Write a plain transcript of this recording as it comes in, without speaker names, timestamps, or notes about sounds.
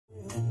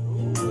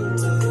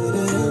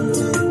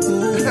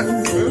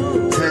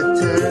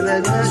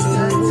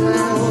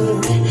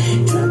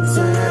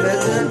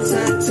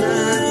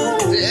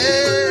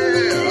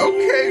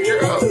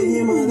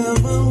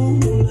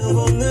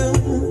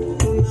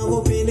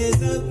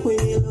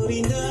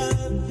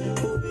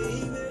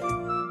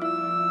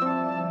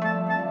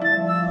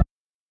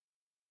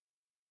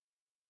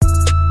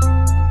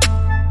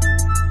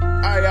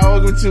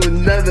Welcome to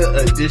another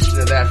edition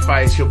of That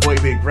Fire. It's your boy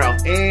Big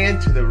Ralph,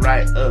 and to the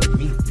right of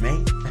me,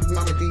 man.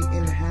 Mama D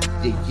in the house.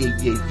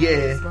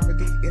 Yeah. Mama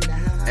D in the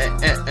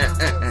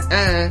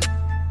house.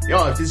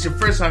 Yo, if this is your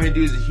first time here,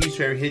 do us a huge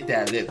favor, hit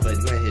that lit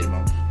button. Go ahead, hit it,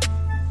 mama.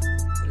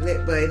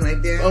 Lit button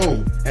right there.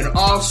 Boom. And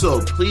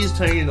also, please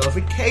turn your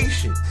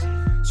notifications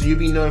so you'll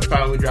be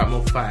notified when we drop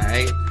more fire,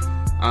 right?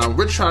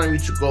 We're trying to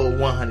reach a goal of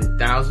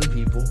 100,000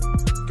 people.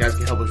 You guys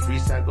can help us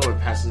reach that goal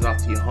and pass it off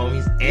to your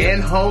homies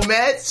and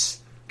homettes.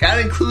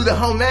 Gotta include the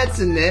homettes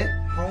in there.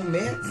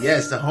 Homettes?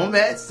 Yes, the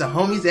homettes, the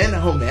homies, and the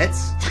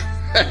homettes.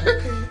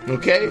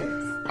 Okay?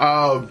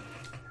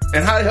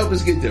 And how to help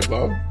us get there,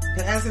 Bob?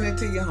 Passing it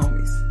to your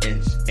homies.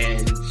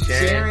 And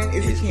sharing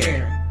is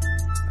caring.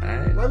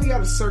 Alright. Why we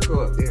got a circle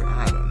up there?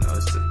 I don't know.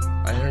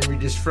 I heard we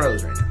just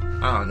froze right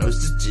now. I don't know.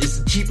 It's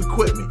the cheap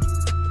equipment.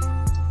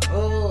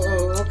 Oh,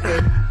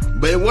 okay.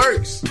 But it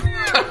works.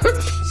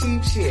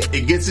 Cheap shit.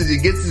 It gets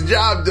the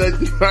job done,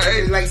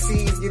 right? Like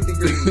seeds get the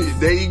grease.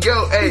 There you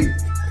go. Hey.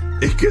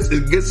 It gets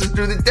us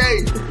through the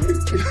day.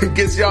 It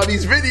gets y'all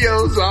these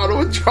videos. So I don't know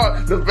what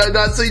y'all.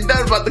 Not say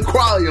nothing about the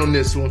quality on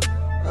this one.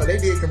 Oh, they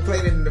did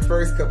complaining in the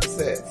first couple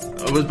sets.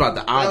 It was about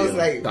the audio.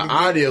 The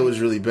audio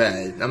was really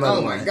bad.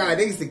 Oh my god,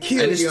 they used to kill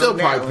you. And it's still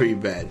probably pretty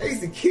bad. They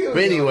used to kill.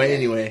 But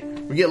anyway,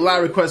 we get a lot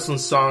of requests on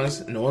songs,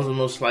 and the ones with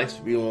most likes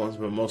will be the ones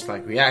we'll most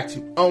likely react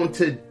to on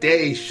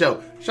today's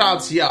show. Shout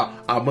out to y'all,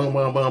 boom,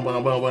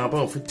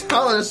 for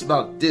telling us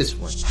about this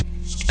one.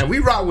 And we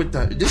rock with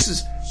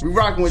we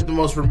rocking with the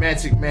most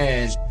romantic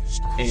man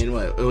in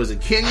what? It was in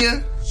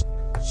Kenya?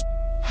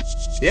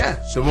 Yeah,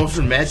 the most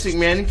romantic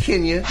man in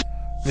Kenya,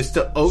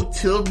 Mr.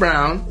 Otile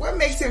Brown. What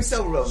makes him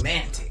so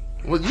romantic?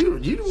 Well, you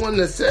the one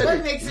that said what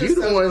it. Makes him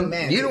so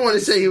romantic? You the one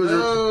that said he was.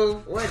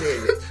 What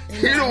is it?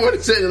 You the one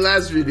that said in the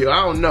last video.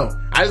 I don't know.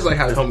 I just like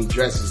how the homie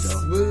dresses though.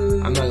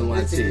 Smooth, I'm not gonna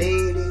lie to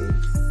you.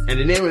 And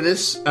the name of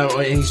this,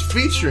 and he's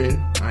featuring.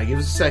 Alright, give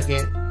us a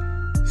second.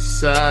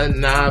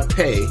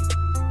 Sanaipei.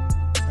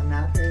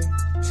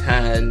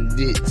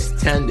 Tande.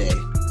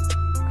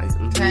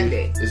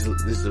 Tande. This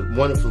is a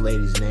wonderful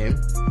lady's name.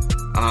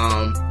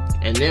 And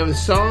the name of the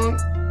song,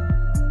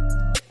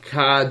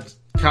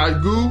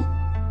 Chaguo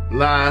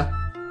la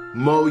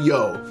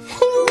Moyo.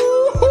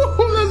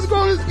 Let's go,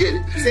 let's get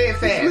it. Say it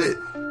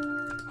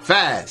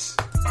fast.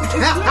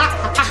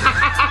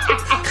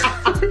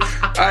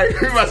 Alright,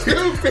 we about to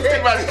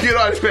get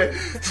on it, man.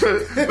 So,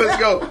 let's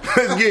go.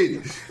 Let's get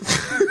it.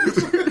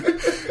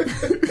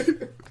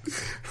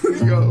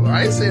 Let's go. I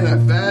ain't saying that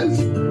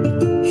fast.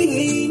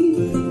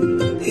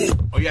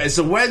 Oh yeah, it's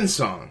a wedding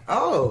song.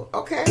 Oh,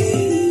 okay.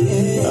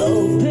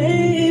 Oh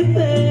baby,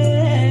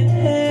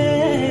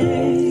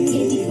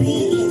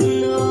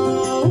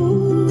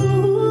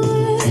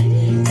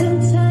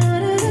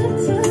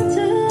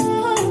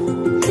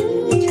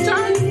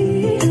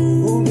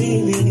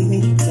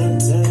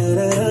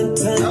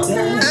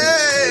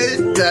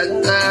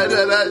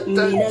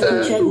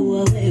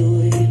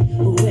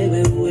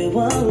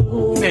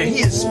 Man, he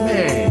is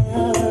man.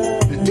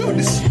 The dude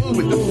is smooth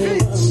with the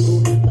fits.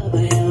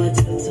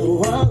 I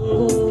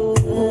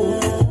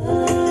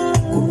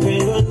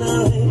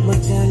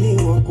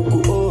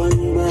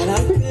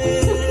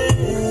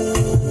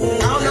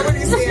don't know what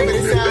he's saying, but it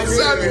sounds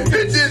good.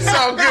 It did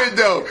sound good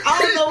though. I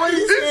don't know what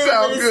he's saying, It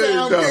sounded but it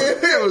sounds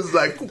good. It was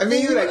like, I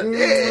mean, you're like,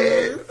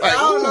 like, I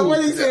don't know what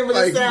he's saying, but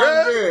it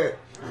sounds good.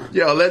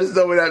 Yo, let us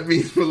know what that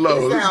means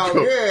below. It sounds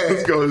good.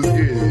 Let's go. Let's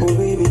get it.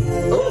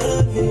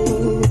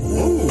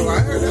 Ooh, I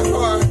heard that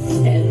part.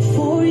 and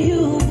for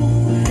you,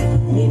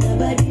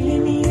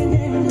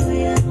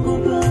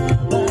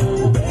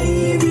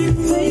 baby,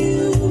 for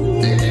you.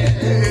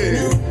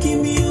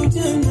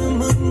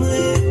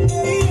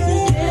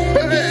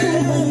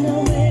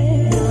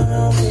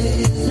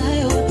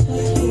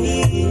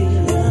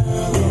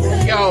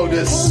 Yo,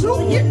 the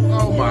suit. Yeah.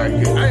 Oh my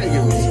god. I ain't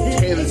give me some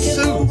tailored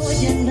suits.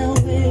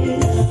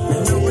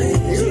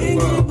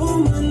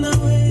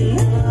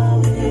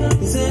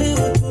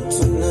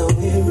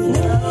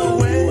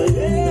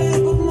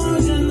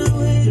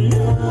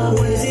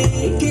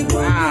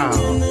 Wow.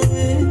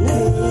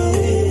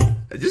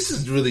 This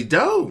is really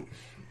dope.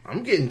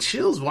 I'm getting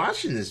chills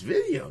watching this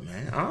video,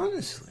 man.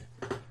 Honestly.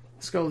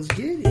 Let's go. Let's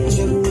get it.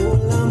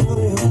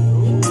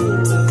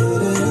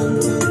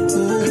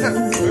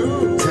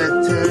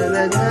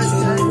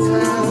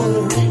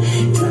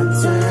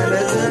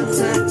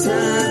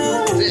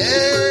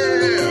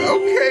 Yeah,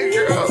 okay,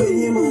 girl.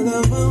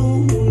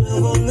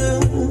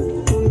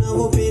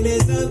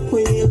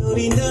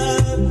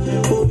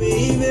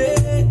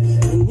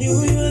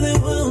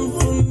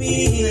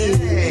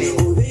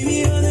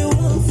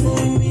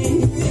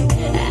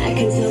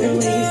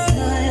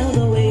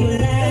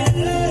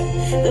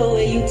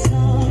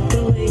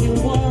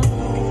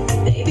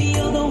 Baby,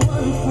 you're the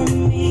one for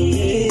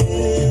me.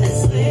 I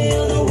swear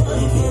you're the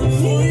one for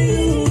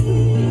me.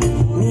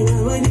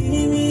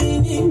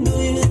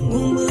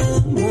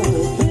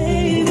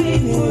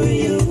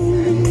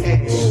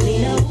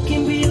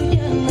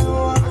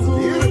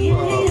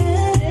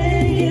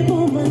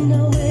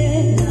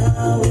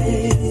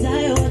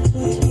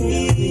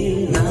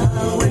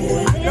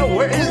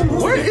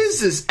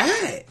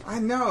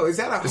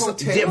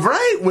 hotel. Yeah,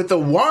 right? With the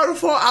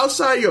waterfall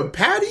outside your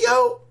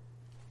patio?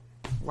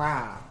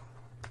 Wow.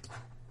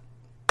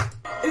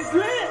 It's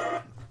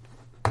lit.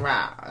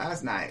 Wow,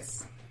 that's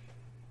nice.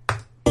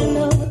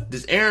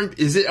 Is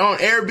it on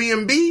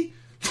Airbnb?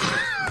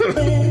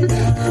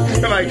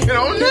 Can I get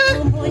on that?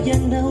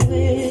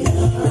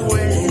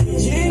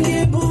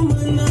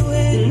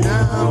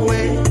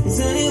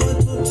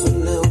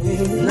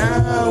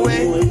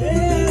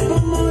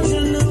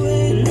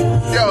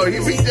 Yo, he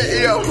beat that.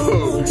 Yo.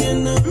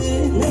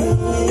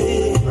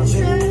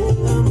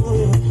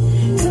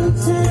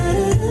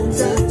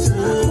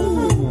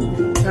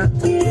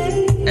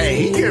 Hey,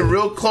 he getting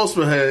real close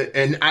with her,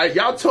 and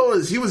y'all told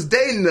us he was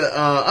dating the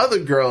other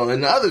girl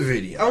in the other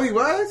video. Oh, he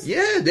was?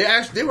 Yeah,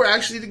 they were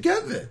actually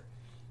together.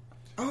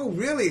 Oh,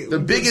 really? The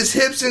biggest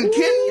hips in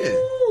Kenya.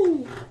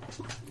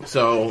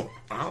 So,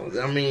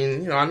 I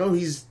mean, I know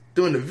he's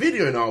doing the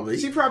video and all, but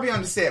She probably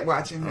on the set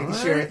watching, making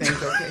sure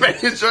everything's okay.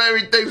 making sure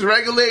everything's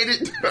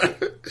regulated.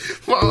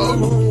 Well,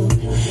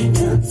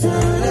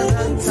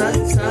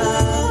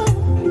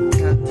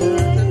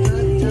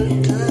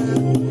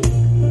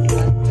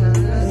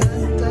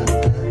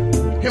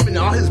 him and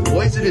all his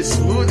boys in his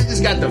smooth, they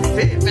just got the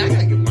fit. Man, I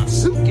gotta get my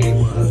suit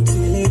game up.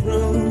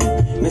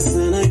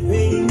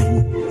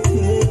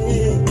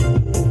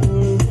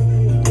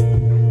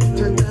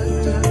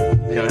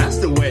 Yo, that's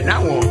the way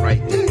that one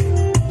right there.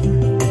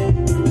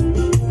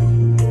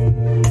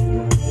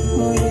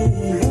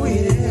 Oh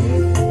yeah.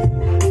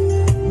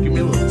 Give me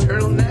a little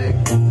turtleneck.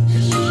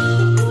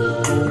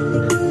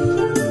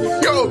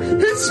 Yo,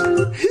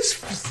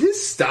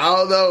 his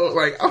style though,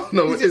 like I don't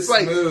know, it's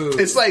like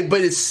smooth.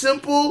 But it's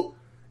simple.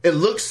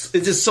 It's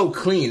just so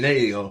clean. There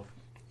you go.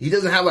 He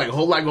doesn't have like a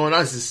whole lot going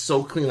on. It's just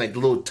so clean, like the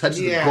little touch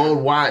of the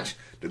gold watch,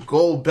 the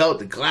gold belt,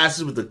 the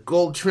glasses with the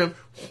gold trim.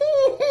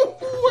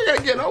 I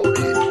gotta get on with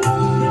it.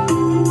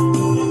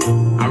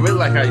 I really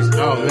like how he's.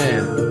 Oh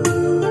man.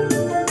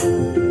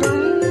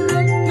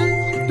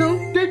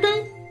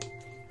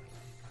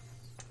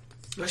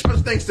 Special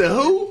thanks to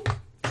who?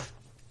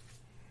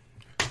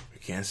 We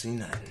can't see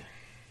nothing.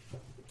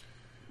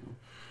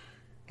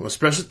 Well,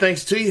 special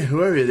thanks to you,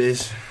 whoever it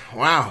is.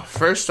 Wow.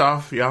 First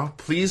off, y'all,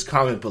 please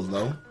comment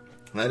below.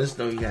 Let us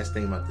know what you guys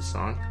think about the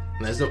song.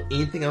 Let us know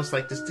anything else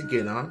like this to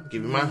get on.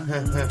 Give me my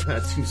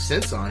 2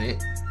 cents on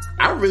it.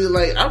 I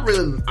like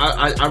homie.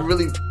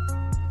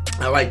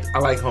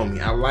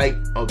 I like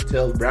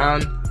Otile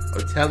Brown.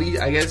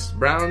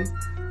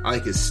 I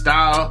like his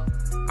style.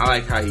 I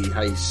like how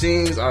he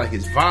sings. I like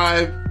his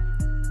vibe.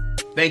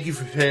 Thank you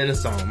for playing the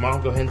song.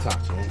 Mom, go ahead and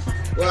talk to him.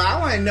 Well, I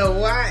want to know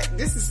why.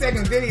 This is the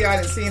second video I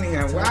done seen of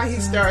him. Why he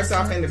starts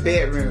off in the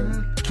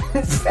bedroom. He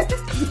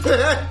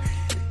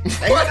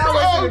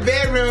always in the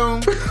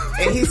bedroom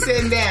and he's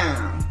sitting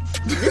down.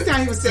 This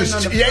time he was sitting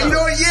on the floor. Yeah, you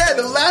know what? Yeah,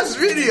 the last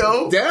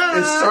video. Duh.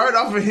 It started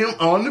off with him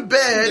on the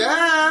bed.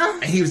 Duh.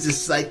 And he was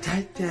just like,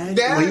 Duh. Duh.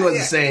 Well, he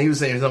wasn't saying, he was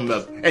saying something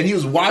else. And he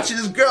was watching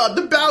this girl at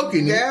the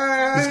balcony.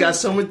 Duh. He's got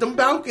some with them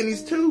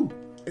balconies too.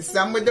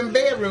 Some with them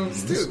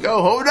bedrooms too. Let's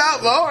go. Hold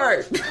up. All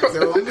right.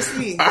 So let me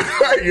see. All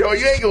right, yo,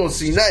 you ain't gonna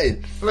see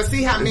nothing. Let's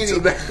see how many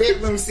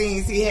bedroom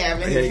scenes he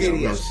have in his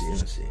video.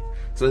 Let's see.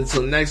 So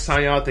until next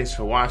time, y'all, thanks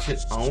for watching.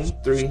 On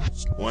 3,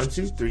 1,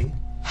 2, 3.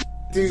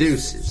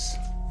 Deuces.